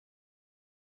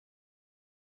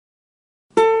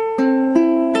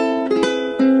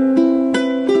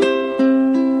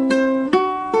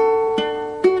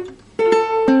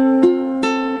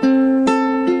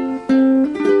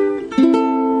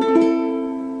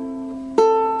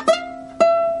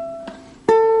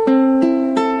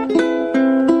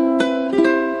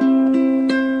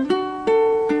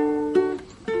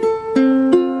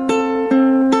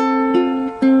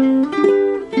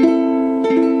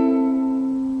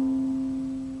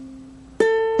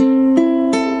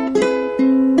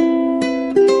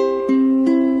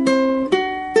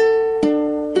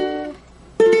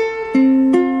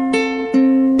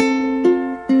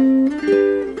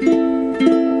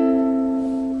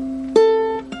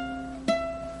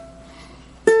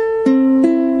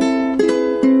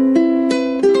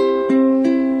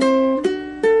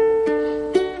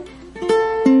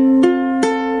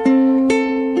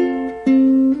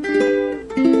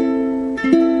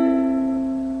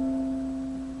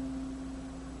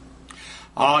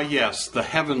Ah yes, the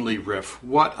heavenly riff.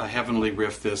 What a heavenly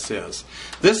riff this is.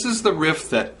 This is the riff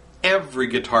that every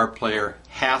guitar player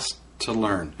has to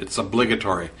learn. It's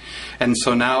obligatory. And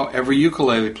so now every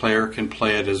ukulele player can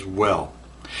play it as well.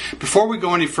 Before we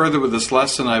go any further with this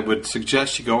lesson, I would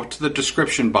suggest you go to the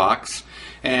description box.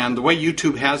 And the way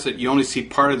YouTube has it, you only see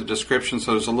part of the description,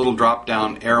 so there's a little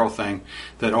drop-down arrow thing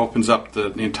that opens up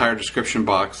the entire description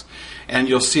box. And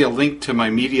you'll see a link to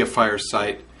my MediaFire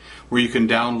site where you can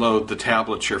download the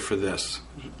tablature for this.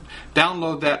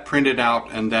 Download that, print it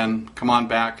out, and then come on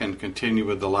back and continue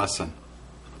with the lesson.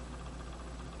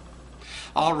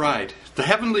 Alright, the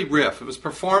Heavenly Riff. It was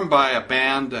performed by a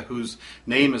band whose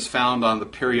name is found on the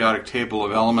periodic table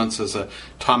of elements as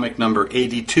atomic number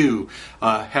 82,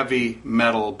 a heavy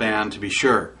metal band to be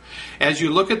sure. As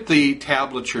you look at the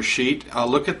tablature sheet,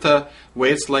 look at the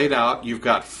way it's laid out. You've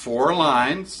got 4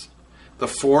 lines. The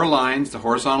 4 lines, the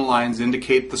horizontal lines,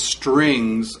 indicate the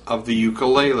strings of the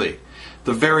ukulele.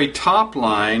 The very top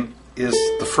line is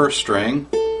the 1st string.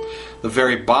 The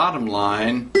very bottom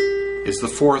line is the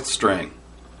 4th string.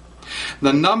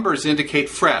 The numbers indicate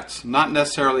frets, not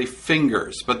necessarily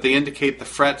fingers, but they indicate the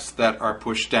frets that are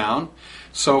pushed down.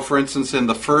 So, for instance, in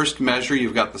the first measure,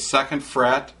 you've got the 2nd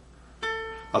fret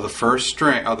of the 1st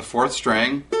string, of the 4th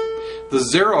string. The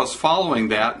zeros following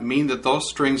that mean that those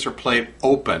strings are played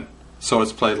open. So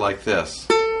it's played like this.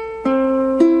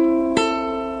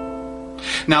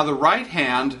 Now the right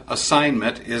hand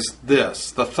assignment is this.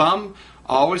 The thumb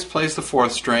always plays the 4th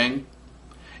string.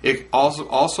 It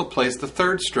also plays the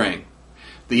 3rd string.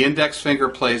 The index finger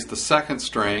plays the 2nd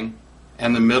string,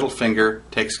 and the middle finger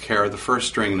takes care of the 1st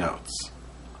string notes.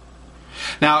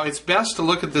 Now it's best to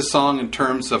look at this song in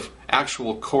terms of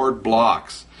actual chord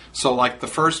blocks. So like the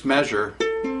first measure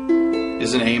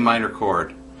is an A minor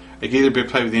chord. It can either be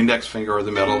played with the index finger or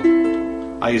the middle.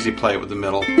 I usually play it with the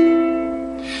middle.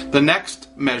 The next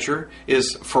measure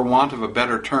is, for want of a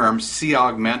better term, C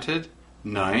augmented,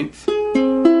 9th.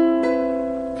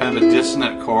 Kind of a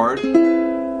dissonant chord.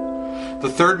 The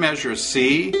 3rd measure is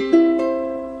C.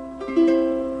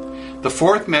 The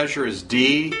 4th measure is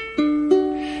D.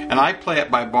 And I play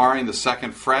it by barring the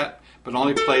 2nd fret, but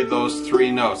only play those 3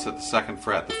 notes at the 2nd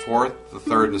fret, the 4th, the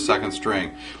 3rd, and the 2nd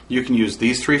string. You can use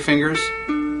these 3 fingers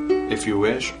if you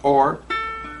wish, or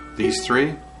these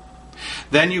 3.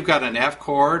 Then you've got an F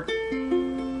chord,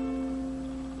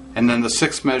 and then the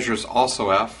 6th measure is also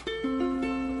F.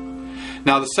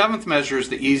 Now the 7th measure is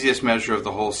the easiest measure of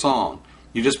the whole song.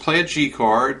 You just play a G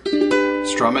chord,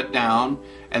 strum it down,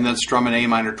 and then strum an A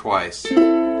minor twice.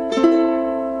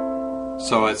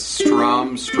 So it's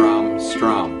strum, strum,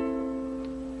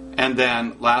 strum. And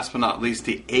then, last but not least,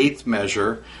 the 8th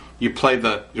measure, you play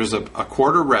there's a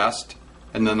quarter rest,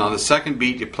 and then on the 2nd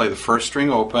beat you play the 1st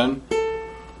string open,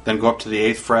 then go up to the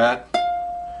 8th fret,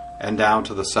 and down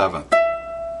to the 7th.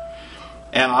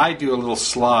 And I do a little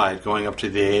slide going up to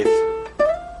the 8th.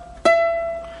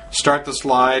 Start the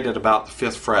slide at about the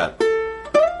 5th fret.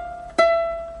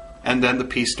 And then the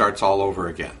piece starts all over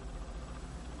again.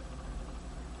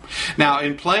 Now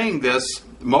in playing this,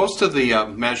 most of the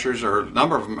measures, or a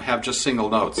number of them, have just single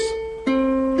notes.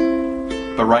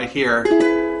 But right here,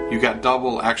 you got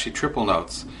double, actually triple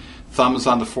notes. Thumb is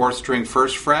on the 4th string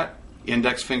 1st fret,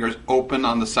 index fingers open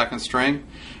on the 2nd string,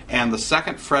 and the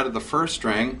 2nd fret of the 1st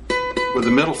string with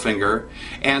the middle finger.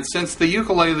 And since the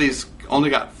ukulele's only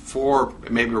got 4,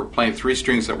 maybe we're playing 3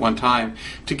 strings at one time,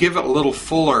 to give it a little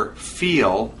fuller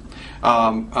feel,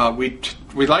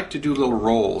 we like to do little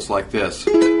rolls like this.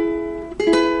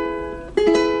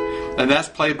 And that's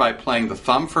played by playing the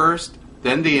thumb first,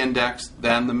 then the index,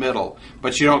 then the middle.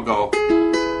 But you don't go,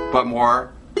 but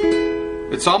more.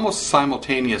 It's almost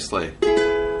simultaneously,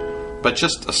 but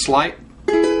just a slight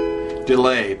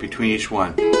delay between each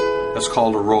one. That's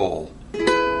called a roll.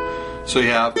 So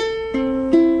you have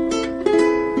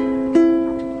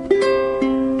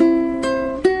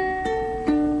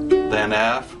then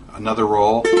F, another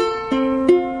roll,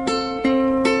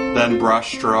 then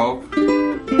brush stroke,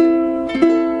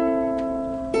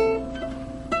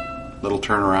 little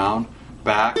turnaround,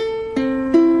 back,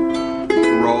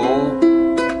 roll,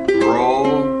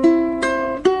 roll,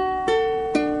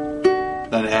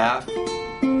 then F,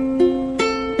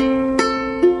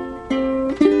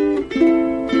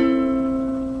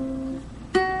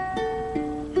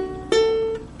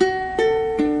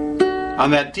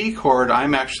 on that D chord,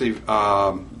 I'm actually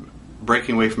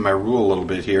breaking away from my rule a little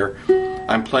bit here.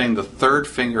 I'm playing the 3rd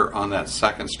finger on that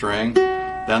 2nd string,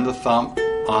 then the thumb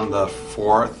on the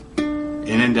 4th, an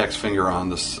index finger on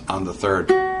the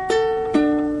 3rd.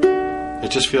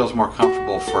 It just feels more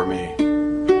comfortable for me.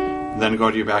 Then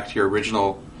go back to your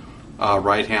original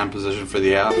right hand position for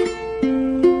the F.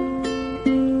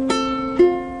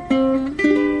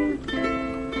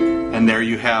 And there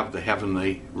you have the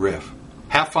Heavenly Riff.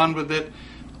 Have fun with it,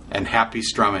 and happy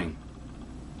strumming.